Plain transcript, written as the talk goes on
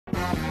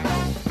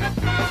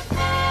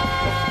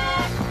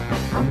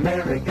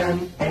American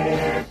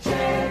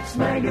Airchecks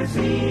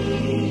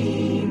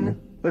Magazine.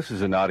 This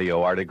is an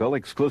audio article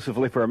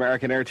exclusively for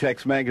American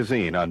Airchecks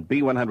Magazine on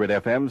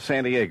B-100 FM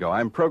San Diego.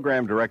 I'm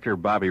Program Director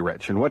Bobby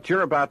Rich, and what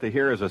you're about to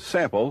hear is a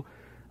sample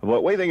of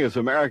what we think is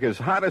America's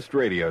hottest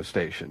radio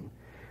station.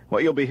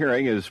 What you'll be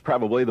hearing is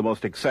probably the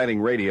most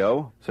exciting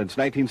radio since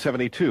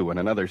 1972, when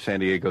another San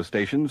Diego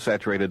station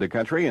saturated the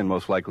country, and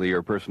most likely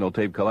your personal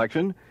tape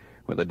collection,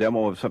 with a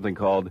demo of something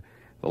called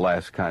The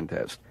Last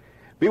Contest.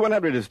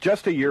 B-100 is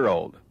just a year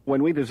old.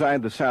 When we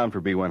designed the sound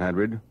for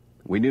B-100,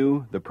 we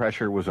knew the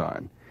pressure was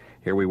on.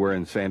 Here we were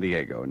in San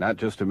Diego, not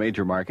just a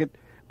major market,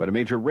 but a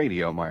major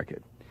radio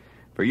market.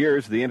 For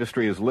years, the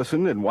industry has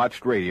listened and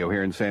watched radio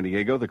here in San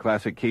Diego. The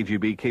classic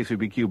KGB,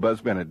 KCBQ Buzz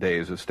Bennett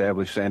days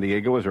established San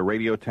Diego as a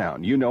radio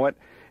town. You know it,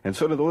 and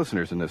so do the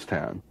listeners in this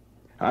town.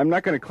 I'm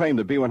not going to claim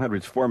that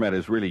B-100's format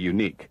is really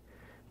unique.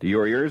 To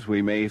your ears,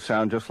 we may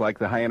sound just like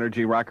the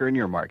high-energy rocker in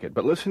your market,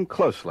 but listen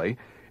closely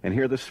and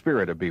hear the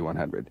spirit of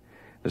B-100,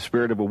 the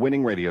spirit of a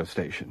winning radio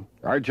station.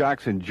 Our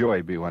jocks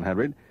enjoy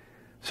B-100.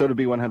 So do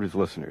B-100's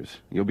listeners.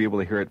 You'll be able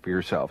to hear it for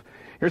yourself.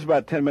 Here's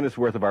about 10 minutes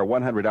worth of our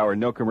 100-hour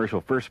no-commercial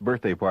first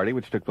birthday party,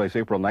 which took place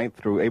April 9th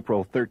through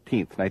April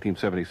 13th,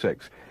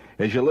 1976.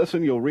 As you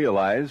listen, you'll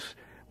realize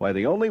why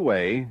the only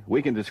way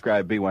we can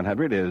describe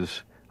B-100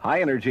 is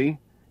high energy,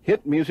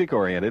 hit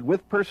music-oriented,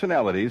 with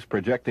personalities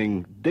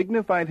projecting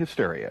dignified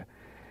hysteria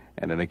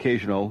and an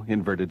occasional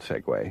inverted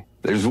segue.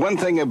 There's one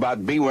thing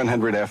about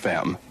B-100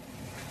 FM.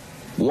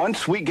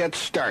 Once we get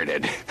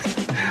started,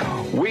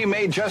 we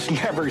may just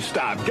never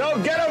stop. Go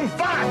get 'em,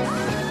 Fox!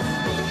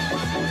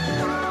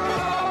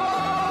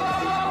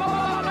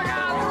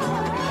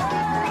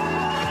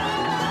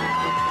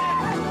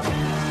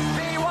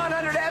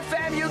 B-100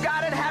 FM, you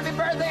got it. Happy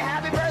birthday,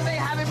 happy birthday,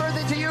 happy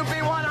birthday to you,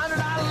 B-100.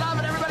 I love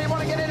it. Everybody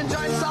want to get in and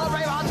join and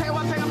celebrate. I'll tell you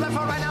what, pick up that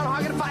phone right now and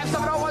hog it at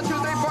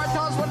 570-1234.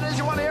 Tell us what it is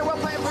you want to hear. We'll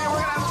play it for you.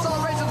 We're going to have a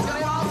celebration. It's going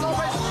to be all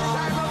celebration.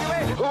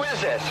 Who is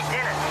this?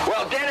 Dennis.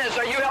 Well, Dennis,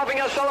 are you helping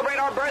us celebrate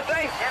our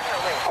birthday?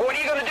 Definitely. What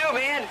are you going to do,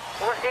 man?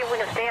 We'll see if we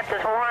can stay up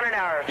this whole 100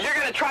 hours. You're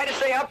going to try to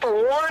stay up for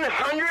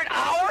 100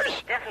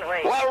 hours?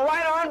 Definitely. Well,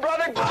 right on,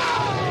 brother. It's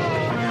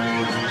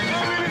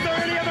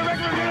already on the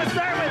record we're going to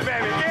start with,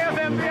 baby.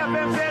 KFMB,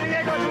 FM San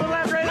Diego, to the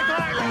left, right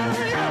o'clock.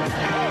 This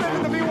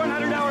is the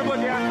B-100 hour book.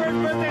 Our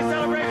first birthday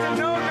celebration,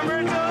 no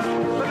commercials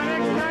for the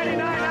next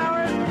 99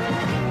 hours.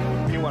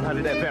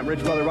 B-100 FM,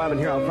 Rich Brother Robin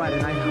here on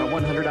Friday night. Our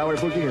 100-hour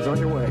boogie is on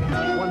your way.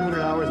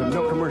 100 hours of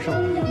no commercial,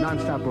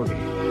 non-stop boogie.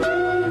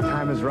 The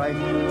time is right.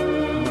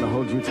 I'm going to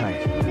hold you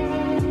tight.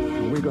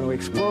 And we're going to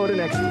explode in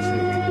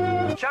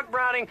ecstasy. Chuck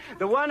Browning,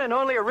 the one and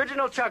only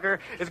original Chucker,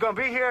 is going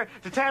to be here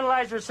to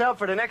tantalize yourself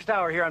for the next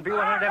hour here on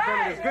B-100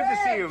 FM. It is good to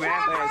see you,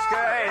 man. Thanks.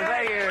 Hey,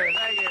 thank you.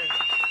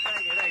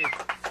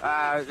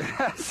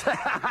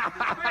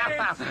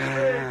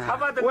 How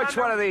about the Which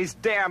one of these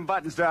damn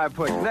buttons do I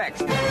push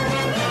next?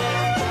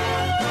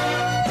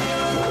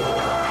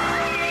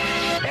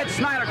 It's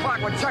 9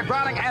 o'clock with Chuck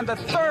Browning and the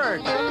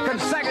third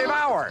consecutive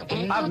hour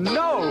of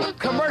no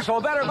commercial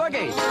better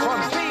boogie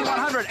from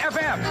B-100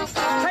 FM.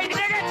 Can you dig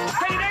it?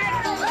 Can you dig it?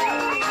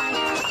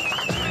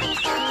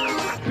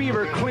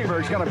 Beaver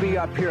Cleaver's going to be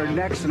up here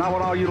next, and I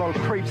want all you little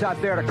creeps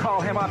out there to call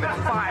him up at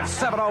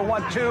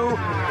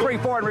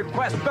 570-1234 and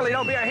request Billy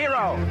Don't Be a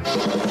Hero. KFMB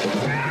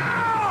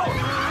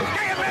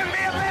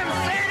FM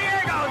San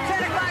Diego,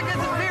 10 o'clock. This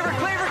is Beaver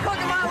Cleaver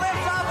cooking my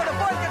lips off with the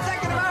fourth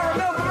consecutive hour of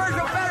no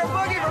commercial better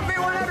boogie from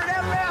B-100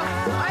 FM.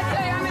 I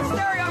say I'm in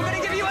stereo. I'm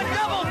going to give you a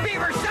double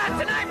Beaver shot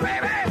tonight,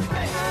 baby.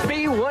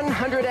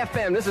 B-100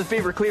 FM, this is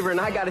Beaver Cleaver,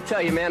 and I got to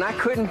tell you, man, I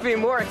couldn't be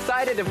more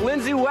excited if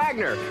Lindsay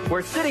Wagner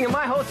were sitting in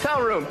my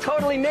hotel room,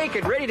 totally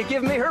naked, ready to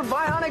give me her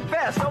bionic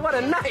best. Oh, what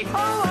a night.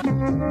 Oh.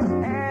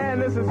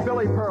 And this is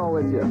Billy Pearl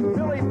with you.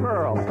 Billy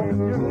Pearl.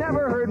 You've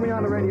never heard me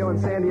on the radio in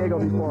San Diego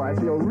before. I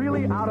feel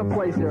really out of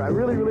place here. I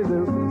really, really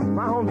do.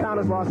 My hometown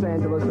is Los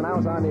Angeles, and I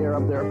was on the air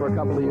up there for a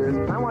couple of years.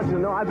 I want you to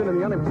know I've been in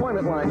the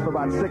unemployment line for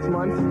about 6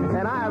 months,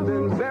 and I have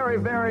been very,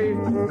 very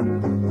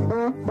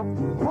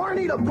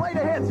horny to play the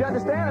hits, you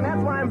understand? And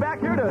that's why I'm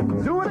back here to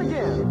do it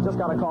again. Just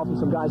got a call from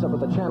some guys up at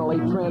the Channel 8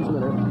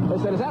 transmitter. They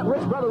said, is that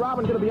Rich Brother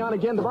Robin going to be on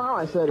again tomorrow?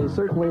 I said, he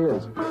certainly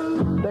is.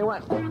 They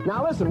went,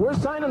 now listen, we're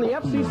signing the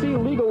FCC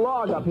legal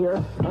log up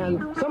here,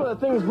 and some of the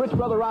things Rich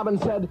Brother Robin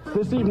said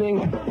this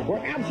evening were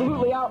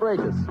absolutely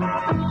outrageous.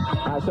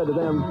 I said to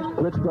them,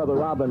 Rich Brother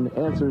Robin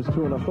answers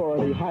to an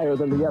authority higher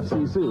than the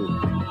FCC.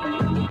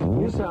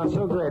 You sound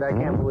so great, I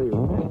can't believe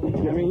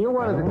it. I mean, you're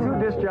one of the two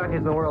disc jockeys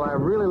in the world I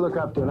really look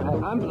up to.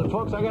 And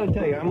folks, I got to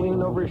tell you, I'm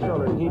leaning over his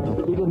shoulder. He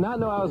did not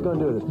know I was going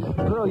to do this.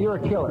 Pearl, you're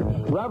a killer.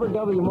 Robert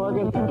W.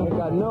 Morgan has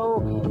got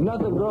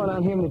nothing growing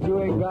on him that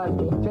you ain't got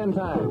 10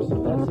 times.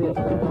 That's it.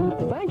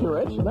 Thank you,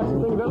 Rich. That's the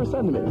thing you've ever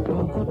said to me.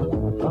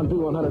 On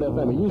B-100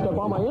 FM, he used up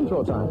all my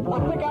intro time. I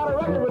pick out a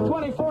record with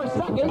 24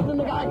 seconds, and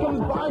the guy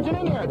comes barging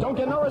in here. Don't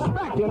get no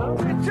respect, you know?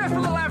 It's just a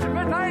little after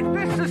midnight.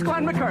 This is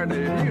Glenn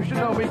McCartney. You should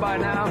know me by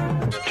now.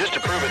 Just to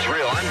prove it's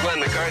real, I'm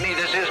Glenn McCartney.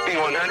 This is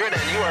B-100,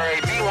 and you are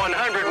a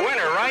B-100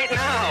 winner right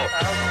now.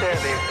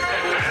 Outstanding.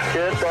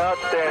 Just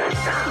outstanding.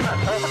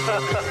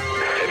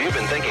 Have Have you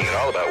been thinking at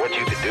all about what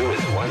you could do with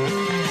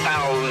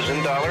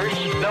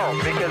 $1,000? No,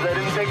 because I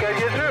didn't think I'd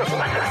get through.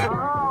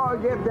 Oh,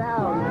 get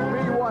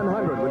down.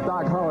 B-100 with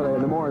Doc Holliday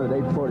in the morning at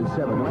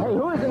 8:47. Hey,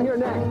 who is in here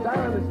next? I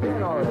don't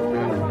understand all this.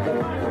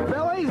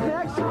 Billy's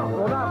next?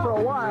 Well, not for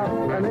a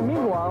while. And then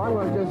meanwhile, I'm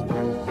going to just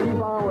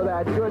keep on with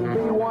that good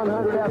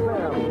B-100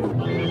 FM.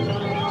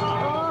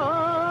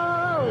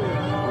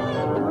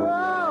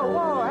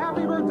 Whoa,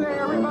 happy birthday,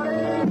 everybody.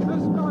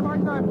 This is Billy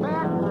Martin. I'm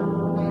back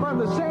from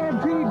the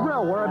Santee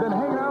Grill, where I've been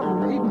hanging out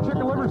and eating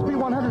chicken livers,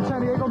 B-100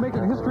 San Diego,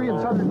 making history in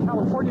Southern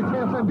California,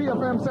 KFMB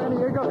FM San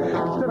Diego.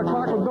 It's 10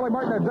 o'clock with Billy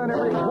Martin. I've done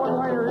every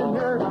one-liner in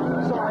here,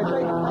 so I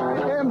think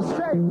I am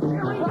safe.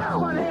 Last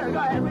one here. Go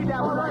ahead, read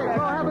that one right.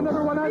 We'll have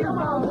another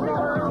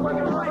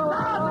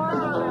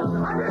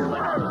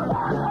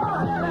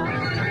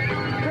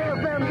 $100,000.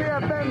 KFMB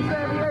FM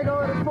San Diego.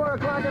 It is 4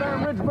 o'clock, and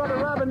I'm Rich Brother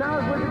Robin. Now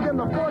as we begin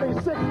the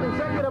 46th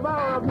consecutive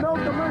hour of no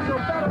commercial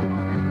better.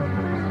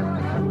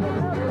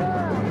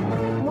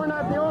 We're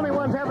not the only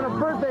ones having a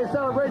birthday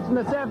celebration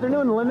this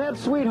afternoon. Lynette,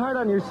 sweetheart,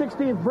 on your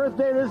 16th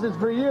birthday, this is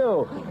for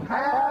you.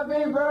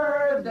 Happy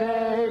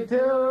birthday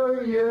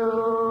to you.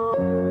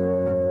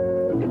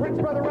 Rich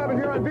Brother Robin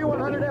here on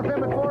B100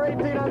 FM at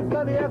 418 on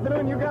Sunday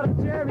afternoon. You got a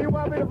jam you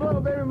want me to blow,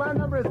 baby. My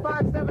number is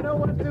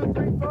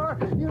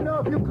 570-1234. You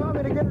know if you call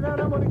me to get it on,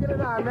 I'm going to get it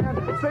on, man.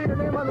 Say your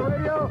name on the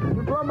radio,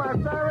 and blow my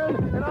siren,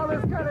 and all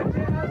this kind of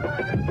jazz.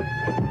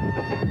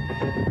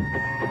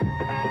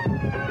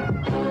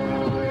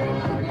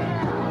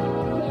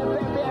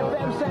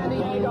 San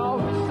Diego,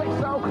 6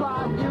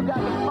 o'clock, you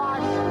got the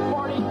Fox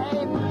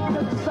 48,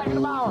 just the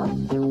second hour.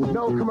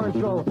 No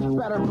commercial,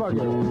 better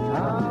boogie.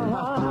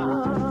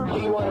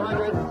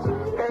 B-100.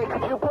 Hey,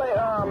 could you play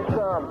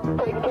some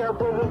Taking Care of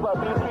Business by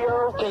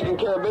BTO? Taking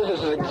Care of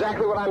Business is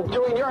exactly what I'm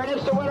doing. You're an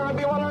instant winner on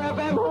B100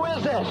 FM. Who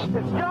is this?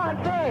 It's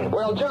John Day.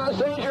 Well, John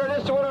Sage, you're an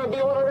instant winner on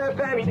B100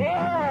 FM.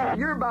 Yeah!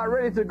 You're about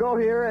ready to go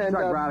here and...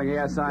 Chuck Browning,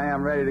 yes, I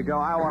am ready to go.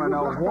 I want to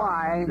know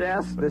why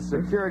Yes? this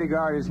security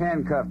guard is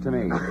handcuffed to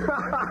me.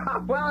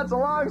 Well, it's a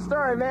long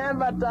story, man,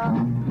 but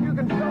you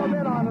can fill him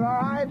in on it,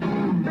 all right?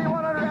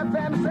 B100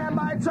 FM, stand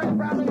by. Chuck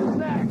Browning is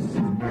next.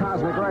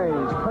 Cosmic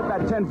rays, put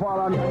that tinfoil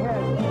on your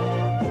head.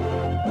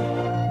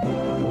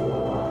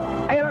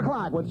 8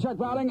 o'clock with Chuck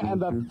Browning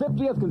and the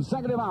 50th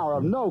consecutive hour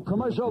of no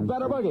commercial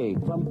better boogie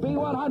from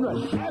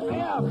B100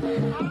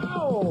 FM.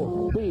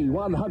 Ow!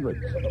 B100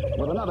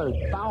 with another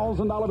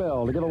 $1,000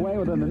 bill to give away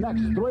within the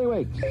next 3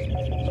 weeks.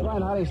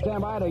 Brian Hardy,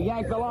 stand by to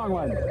yank the long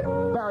one.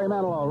 Barry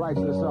Manilow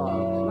writes the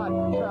song. It's not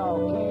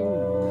Carol King.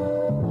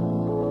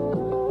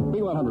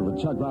 B100 with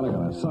Chuck Browning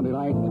on a Sunday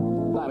night.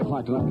 9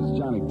 o'clock tonight is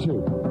Johnny 2.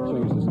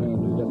 Changed his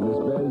name to get in this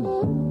biz.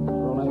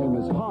 Real name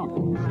is Honk. A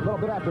little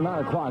bit after 9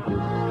 o'clock with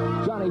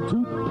Johnny 2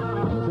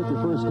 on the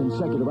 51st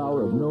consecutive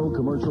hour of no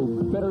commercial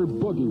better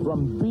boogie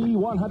from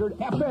B100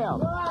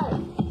 FM.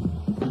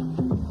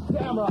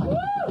 Damn right.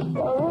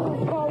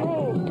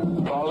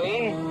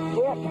 Pauline?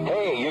 Yes.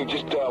 Hey, you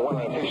just won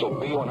an official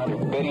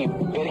B100 Betty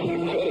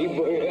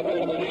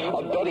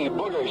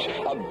Booger,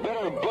 a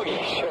better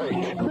boogie shirt.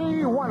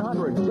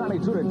 B100, Johnny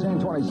 2 to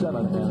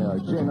 1027.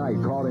 And Jay Knight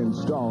called in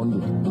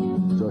stoned,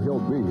 so he'll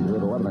be here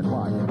at 11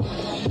 o'clock.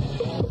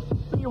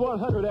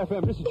 B100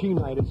 FM, this is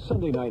G-Night. It's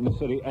Sunday night in the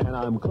city, and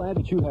I'm glad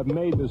that you have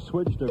made the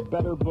switch to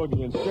better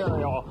boogie and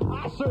stereo.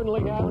 I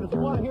certainly have, and if you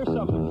want to hear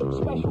something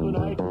special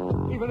tonight,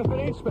 even if it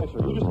ain't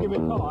special, you just give me a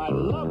call. I'd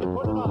love to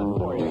put it on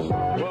for you.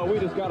 Well, we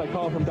just got a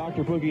call from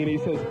Dr. Boogie, and he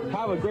says,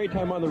 have a great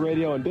time on the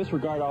radio and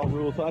disregard all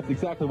rules. So that's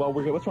exactly what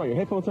we're going to... What's wrong? Your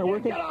headphones aren't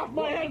working? Get off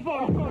my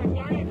headphones,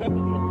 darn it.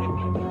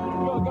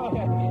 Well, go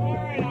ahead. All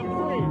right, I'm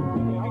free.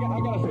 I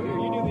got to say, here,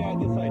 you do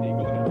this ID. Go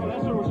ahead. Well,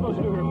 that's what we're supposed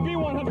to do here.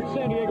 B100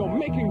 San Diego,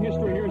 making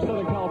history here in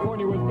Southern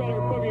California with better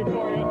boogie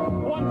for you.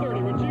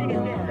 1:30 with Gene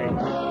and Gary.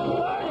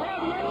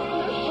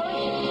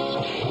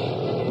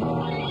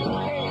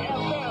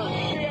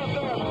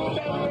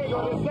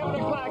 KFM, 7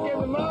 o'clock in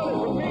the morning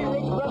with me,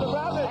 Rich Brother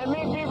Robin, and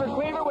me, Beaver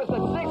Cleaver, with the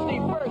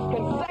 61st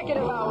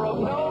consecutive hour of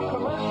no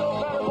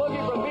commercial better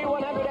boogie from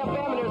B100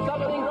 FM, and there's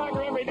something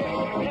darker every day.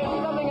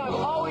 It's something I've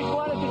always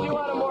wanted to do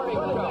on a morning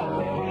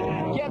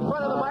show. Get in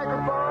front of the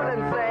microphone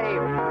and say,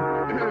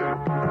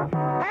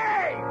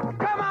 hey,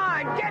 come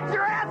on, get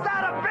your ass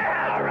out of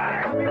bed. All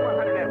right.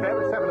 B100 FM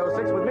at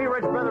 706 with me,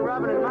 Rich Brother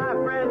Robin, and my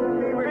friend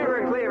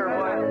Beaver Cleaver,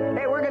 boy.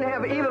 Hey, we're going to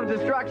have Eve of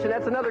Destruction.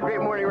 That's another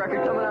great morning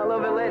record coming out a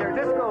little bit later.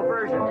 Disco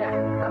version.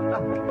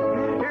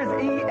 Here's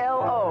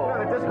ELO. We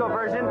have a disco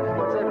version.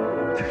 What's it?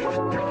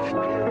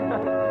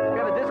 We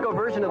have a disco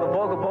version of the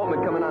Volga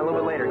Boatman coming on a little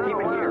bit later. Keep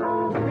it here.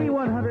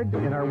 B100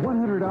 in our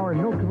 100-hour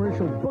no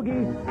commercial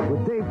boogie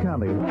with Dave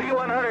Conley.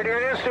 B100, you're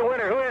an instant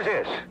winner. Who is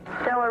this?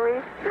 Della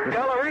Reese.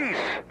 Della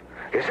Reese.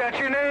 Is that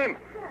your name?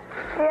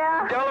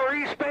 Yeah. Della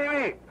Reese,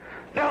 baby.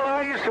 Della,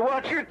 I used to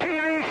watch your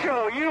TV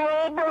show. You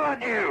old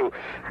broad, you.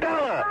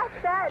 Della.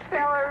 What's that,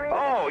 Della Reese?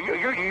 Oh,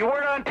 you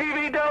weren't on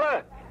TV,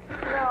 Della?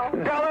 No.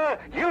 Della,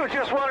 you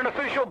just won an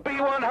official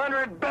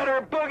B100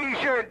 Better Boogie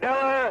shirt,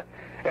 Della.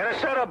 and a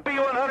set of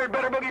B-100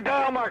 Better Boogie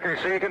dial markers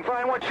so you can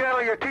find what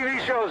channel your TV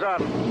show's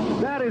on.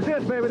 That is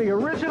it, baby. The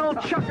original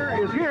Chucker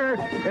is here,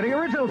 and the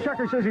original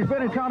Chucker says he's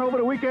been in town over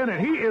the weekend, and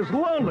he is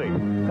lonely.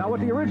 Now, what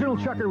the original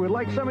Chucker would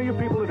like some of you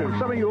people to do,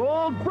 some of you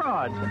old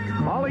broads,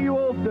 all of you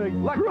old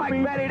Look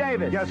like Betty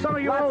Davis. Yeah, some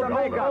of you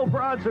old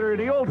broads that are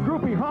the old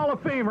groupie Hall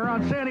of Famer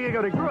on San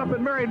Diego. They grew up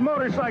and married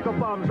motorcycle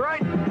bums,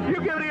 right? You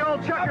give the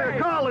old Chucker a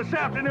call this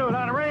afternoon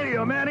on the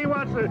radio, man. He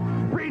wants to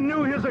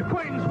renew his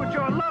acquaintance with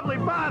your lovely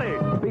body.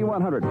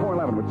 B-100,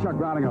 411 with Chuck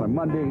Browning on a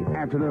Monday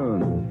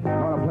afternoon.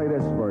 I want to play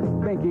this for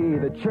Pinky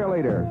the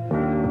cheerleader.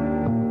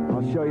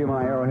 I'll show you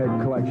my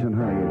Arrowhead collection,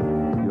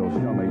 honey. You'll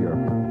show me your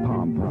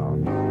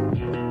pom-poms.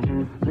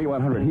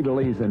 B-100, he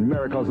believes in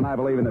miracles, and I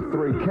believe in the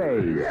 3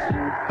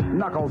 Ks.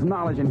 Knuckles,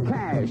 knowledge, and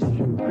cash.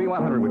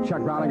 B-100 with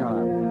Chuck Browning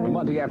on a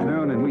Monday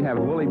afternoon, and we have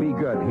Willie B.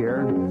 Good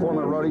here,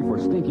 former roadie for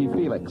Stinky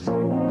Felix.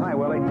 Hi,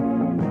 Willie.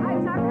 Hi,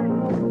 Tucker.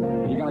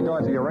 You going to go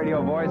into your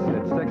radio voice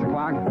at 6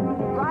 o'clock?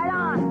 Right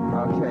on.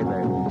 Okay,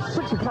 baby.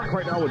 6 o'clock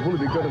right now with Willie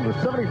B. Good in the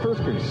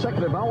 71st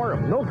consecutive hour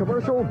of no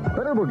commercial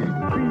Better Boogie.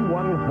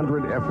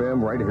 B-100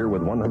 FM right here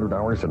with 100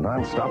 hours of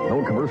non-stop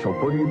no commercial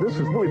boogie. This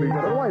is Willie B.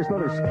 Good, otherwise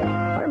known as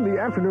I'm the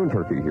afternoon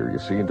turkey here, you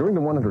see. And during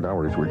the 100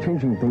 hours, we're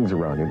changing things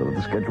around. You know,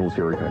 the schedules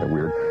here are kind of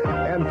weird.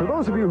 And for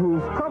those of you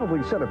who've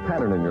probably set a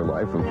pattern in your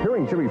life of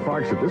hearing Jimmy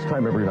Fox at this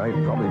time every night,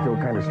 probably feel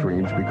kind of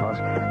strange because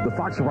the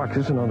Fox Rocks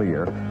isn't on the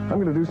air. I'm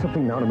going to do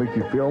something now to make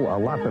you feel a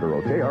lot better,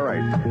 okay? All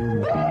right.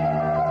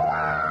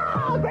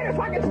 Oh, greatest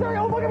fucking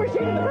stereo boogie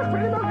machine in the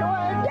history of the world.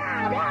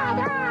 Yeah, yeah,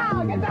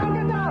 yeah. Get down,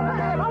 get down.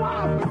 Hey, come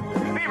on.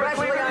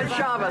 Especially on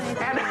Shabbos.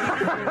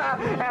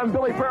 And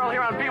Billy Pearl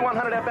here on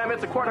B100 FM.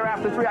 It's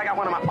 3:15. I got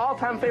one of my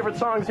all-time favorite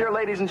songs here,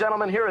 ladies and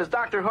gentlemen. Here is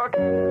Dr. Hook.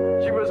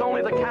 She was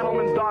only the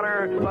cattleman's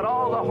daughter, but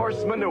all the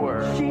horse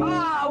manure.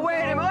 Oh,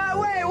 wait a minute.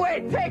 Wait.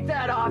 Take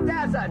that off.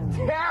 That's a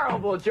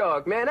terrible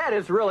joke, man. That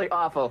is really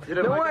awful.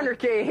 No wonder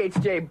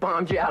KHJ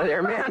bombed you out of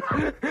there, man.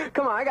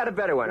 Come on, I got a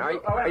better one.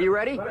 Are you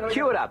ready?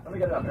 Cue it up.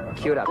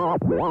 Cue it up.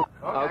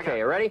 Okay,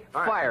 you ready?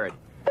 Fire it.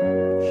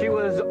 She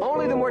was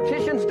only the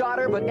mortician's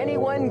daughter, but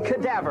anyone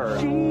cadaver.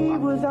 She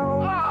was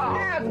on. Oh,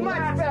 that's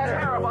much better.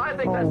 Terrible. I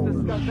think that's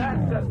disgusting.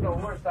 That's just the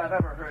worst I've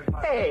ever heard.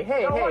 Hey,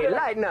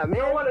 lighten up, man.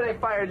 No wonder they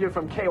fired you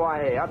from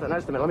KYA. Just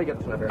a minute. Let me get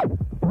this one up here.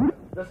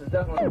 This is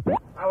definitely...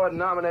 I wasn't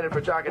nominated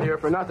for Jock of the Year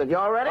for nothing.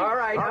 Y'all ready? All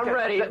right, I'm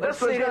ready.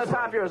 This was the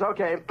top yours.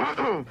 Okay.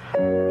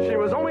 She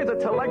was only the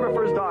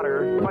telegrapher's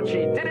daughter, but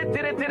she did it.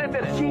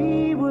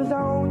 She was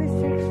only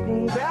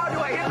 16. Now, do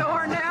I hit the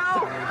horn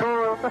now?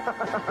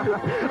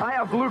 I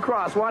have Blue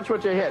Cross. Watch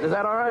what you hit. Is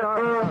that all right?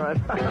 All right.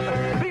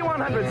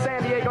 B100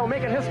 San Diego,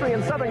 making history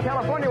in Southern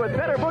California with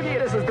Better Boogie.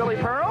 This is Billy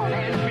Pearl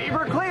And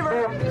Beaver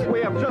Cleaver.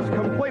 We have just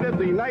completed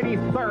the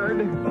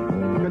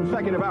 93rd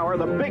consecutive hour.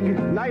 The big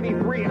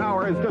 93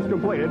 hour is just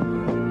completed.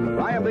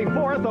 I am the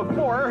fourth of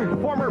 4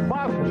 former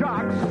boss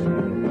jocks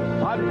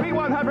on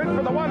B100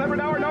 for the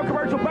 100-hour no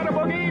commercial Better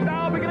Boogie.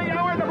 Now beginning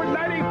hour number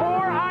 94,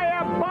 I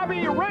am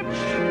Bobby Rich.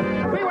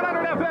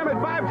 B100 FM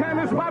at 510.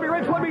 This is Bobby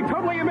Rich. Let me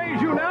totally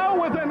amaze you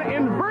now with an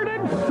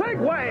inverted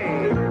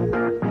Segway.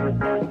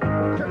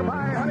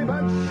 Goodbye, honey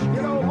bunch.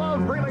 You know,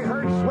 love really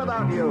hurts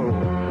without you.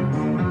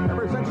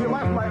 Ever since you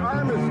left, my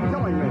arm is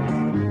killing me.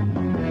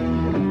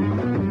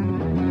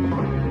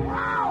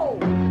 Wow!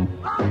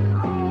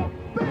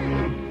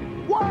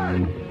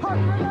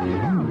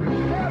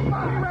 There's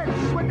Bobby Rich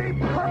with Deep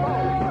Purple.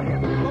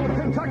 Little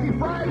Kentucky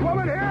Fried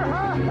Woman here,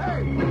 huh?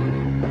 Hey!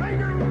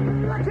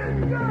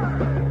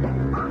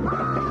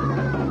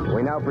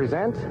 We now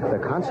present the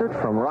concert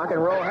from Rock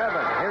and Roll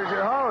Heaven. Here's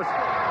your host.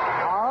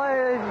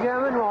 Ladies and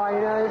gentlemen, well,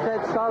 you know,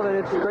 it's Sullivan.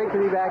 It's great to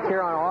be back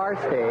here on our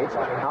stage.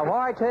 Now, before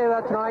I tell you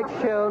about tonight's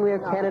show, and we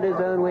have Canada's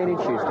own Wayne and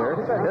Schuster,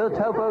 Bill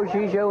Topo,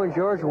 Gijo, and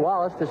George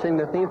Wallace to sing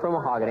the theme from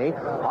Mahogany.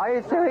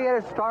 I say we got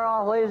to start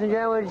off, ladies and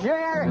gentlemen, with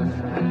Jimmy Harris.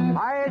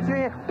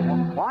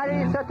 Why do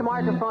you set the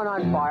microphone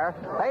on fire?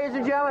 Ladies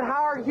and gentlemen,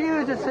 Howard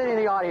Hughes is sitting in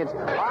the audience.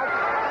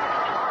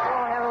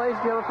 Ladies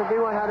and gentlemen, for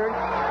B100.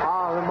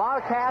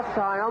 Mama Cass,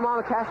 I know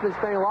Mama Cass has been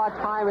spending a lot of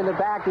time in the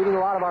back eating a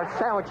lot of our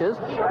sandwiches.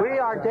 We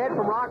are dead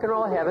from Rock and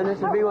Roll Heaven. This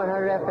is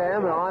B100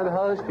 FM, and I'm the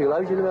host who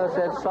loves you the most,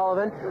 Ed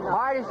Sullivan. All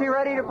right, is he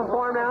ready to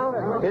perform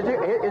now? Is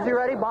he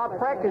ready? Bob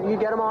Preck, can you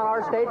get him on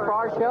our stage for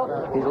our show?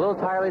 He's a little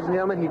tired, ladies and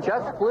gentlemen. He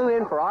just flew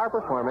in for our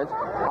performance.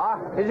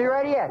 Is he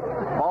ready yet?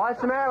 Oh,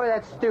 what's the matter with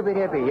that stupid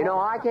hippie? You know,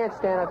 I can't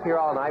stand up here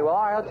all night. Well,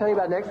 all right, I'll tell you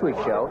about next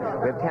week's show.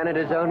 We have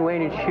Canada's own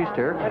Wayne and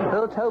Schuster,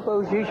 Bill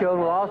Topo, Gijo,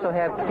 and we'll also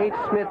have Kate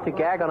Smith to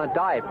gag on a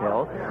diet pill.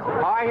 All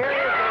right, here he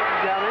is, ladies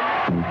and gentlemen.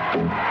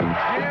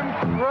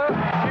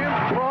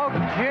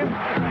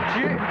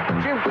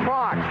 Jim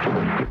Croc.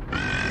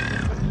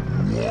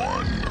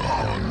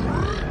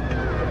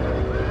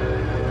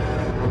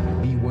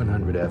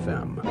 100 B100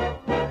 FM.